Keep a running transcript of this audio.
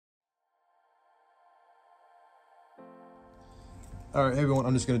All right, hey everyone,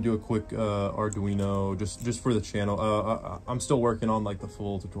 I'm just gonna do a quick Arduino just for the channel. I'm still working on like the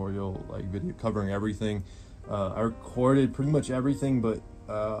full tutorial like video covering everything. I recorded pretty much everything, but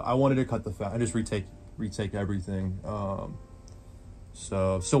I wanted to cut the fat and just retake everything.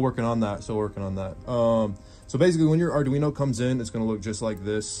 So still working on that. So basically, when your Arduino comes in, it's gonna look just like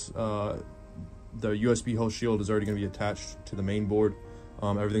this. The USB host shield is already gonna be attached to the main board.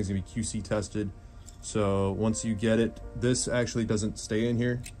 Everything's gonna be QC tested. So once you get it, this actually doesn't stay in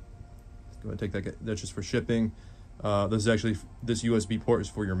here. Go ahead and take that. That's just for shipping. This USB port is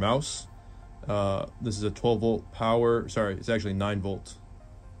for your mouse. This is a 12-volt power. Sorry, it's actually 9 volt.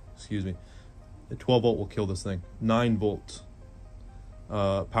 Excuse me. The 12 volt will kill this thing. 9 volt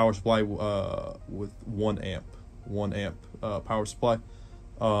power supply with 1 amp. 1 amp power supply.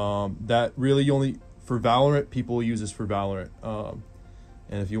 That really only for Valorant. People use this for Valorant.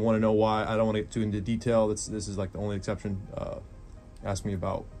 And if you want to know why, I don't want to get too into detail. This is like the only exception. Ask me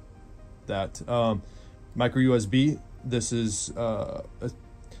about that. Micro USB. This is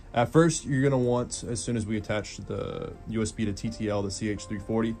at first you're gonna want, as soon as we attach the USB to TTL, the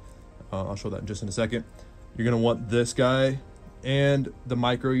CH340. I'll show that just in a second. You're gonna want this guy and the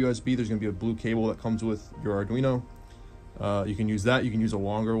micro USB. There's gonna be a blue cable that comes with your Arduino. You can use that. You can use a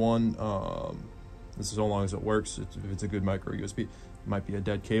longer one. This is so long as it works. If it's a good micro USB. It might be a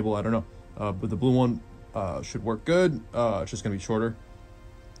dead cable, I don't know. But the blue one should work good. It's just gonna be shorter.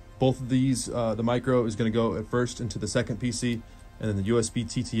 Both of these, the micro is gonna go at first into the second PC, and then the USB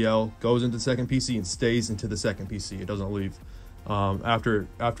TTL goes into the second PC and stays into the second PC. It doesn't leave. After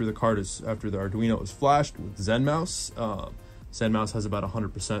the Arduino is flashed with ZenMouse, ZenMouse has about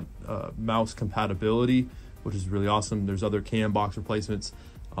 100% mouse compatibility, which is really awesome. There's other Kmbox replacements.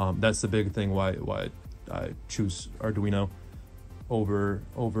 That's the big thing why I choose Arduino over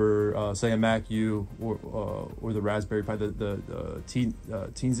say a Mac U or the Raspberry Pi, the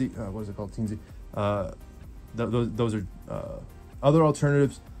Teensy, what is it called, Teensy? Those are other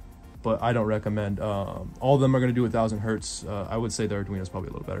alternatives, but I don't recommend. All of them are going to do 1000 hertz. I would say the Arduino is probably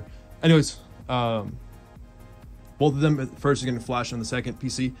a little better. Anyways, both of them at first are going to flash on the second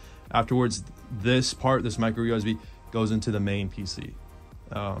PC. Afterwards, this micro USB goes into the main PC.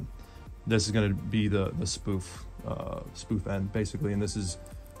 This is going to be the spoof end basically, and this is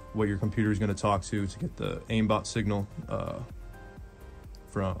what your computer is going to talk to get the aimbot signal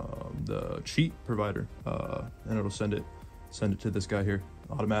from the cheat provider, and it'll send it to this guy here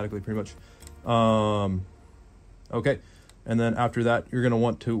automatically, pretty much. Okay, and then after that, you're going to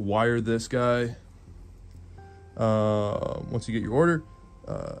want to wire this guy. Once you get your order,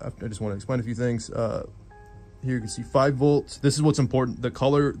 I just want to explain a few things. Here you can see 5 volts. This is what's important. The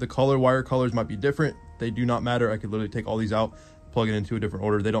color wire colors might be different. They do not matter. I could literally take all these out, plug it into a different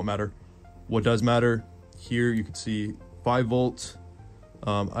order. They don't matter. What does matter, here you can see 5 volts.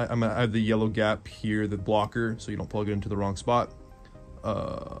 I have the yellow gap here, the blocker, so you don't plug it into the wrong spot.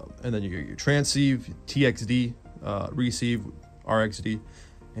 And then you get your transceive, TXD, receive, RXD,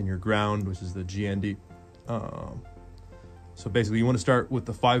 and your ground, which is the GND. So basically you want to start with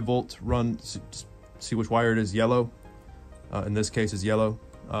the 5 volt run. See which wire it is, yellow. In this case is yellow.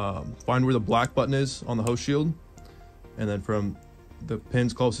 Find where the black button is on the host shield, and then from the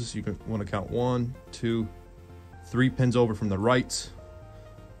pins closest, you can want to count 1, 2, 3 pins over from the right.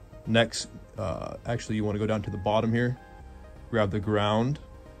 Next, actually you want to go down to the bottom here, grab the ground,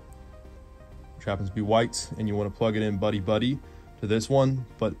 which happens to be white, and you want to plug it in buddy to this one.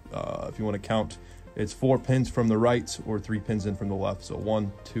 But if you want to count, it's 4 pins from the right or 3 pins in from the left. So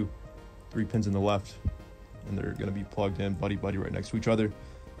 1, 2, 3 pins in the left, and they're going to be plugged in buddy right next to each other.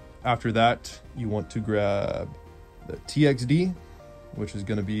 After that, you want to grab the TXD, which is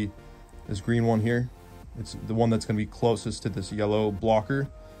going to be this green one here. It's the one that's going to be closest to this yellow blocker.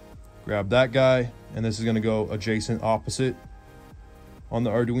 Grab that guy, and this is going to go adjacent, opposite on the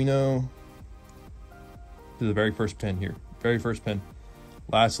Arduino to the very first pin here. Very first pin.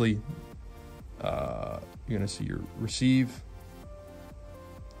 Lastly, you're going to see your receive.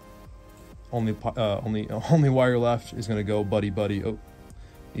 Only wire left is going to go buddy. Oh,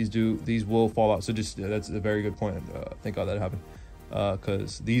 these will fall out. So that's a very good point. Thank God that happened,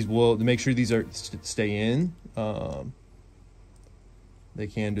 because these will, to make sure these are stay in. They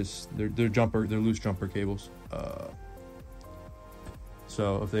can they're loose jumper cables.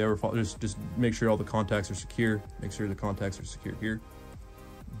 So if they ever fall, just make sure all the contacts are secure. Make sure the contacts are secure here.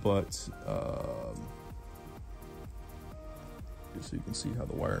 But just so you can see how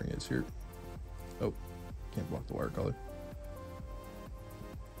the wiring is here. Oh, can't block the wire color.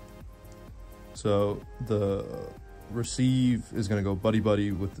 So the receive is going to go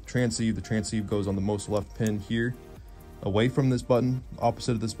buddy with the transceive. The transceive goes on the most left pin here. away from this button,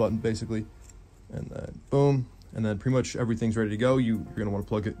 opposite of this button basically, and then boom, and then pretty much everything's ready to go. You're going to want to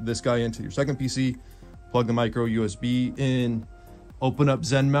plug this guy into your second PC, plug the micro USB in, open up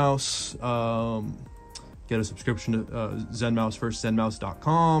ZenMouse, get a subscription to ZenMouse first,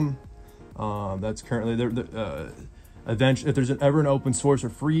 zenmouse.com. That's currently there. Eventually, if there's ever an open source or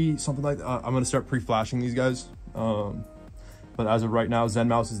free something like that, I'm going to start pre-flashing these guys. But as of right now,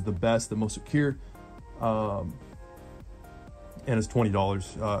 ZenMouse is the best, the most secure, and it's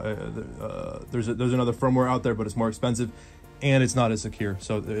 $20. There's another firmware out there, but it's more expensive, and it's not as secure,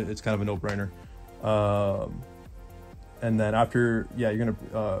 so it's kind of a no-brainer. And then after you're gonna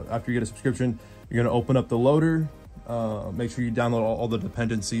after you get a subscription, you're gonna open up the loader. Make sure you download all the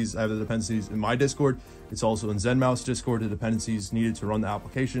dependencies. I have the dependencies in my Discord. It's also in ZenMouse Discord, the dependencies needed to run the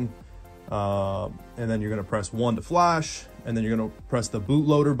application. And then you're gonna press 1 to flash, and then you're gonna press the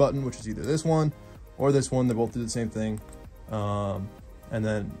bootloader button, which is either this one or this one. They both do the same thing. And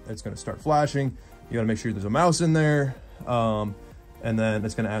then it's gonna start flashing. You gotta make sure there's a mouse in there. And then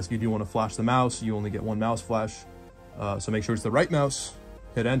it's gonna ask you, do you wanna flash the mouse? You only get one mouse flash. So make sure it's the right mouse,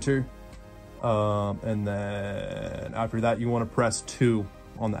 hit enter. And then after that, you wanna press 2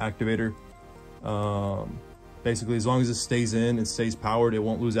 on the activator. Basically, as long as it stays in, it stays powered, it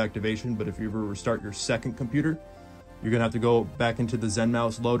won't lose activation. But if you ever restart your second computer, you're gonna have to go back into the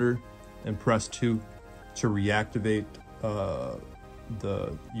ZenMouse loader and press 2 to reactivate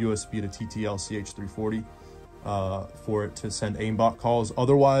the USB to TTL CH340 for it to send aimbot calls.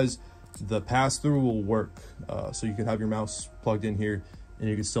 Otherwise, the pass-through will work. So you can have your mouse plugged in here and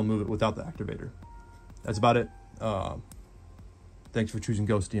you can still move it without the activator. That's about it. Thanks for choosing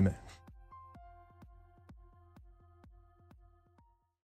GhostDMA.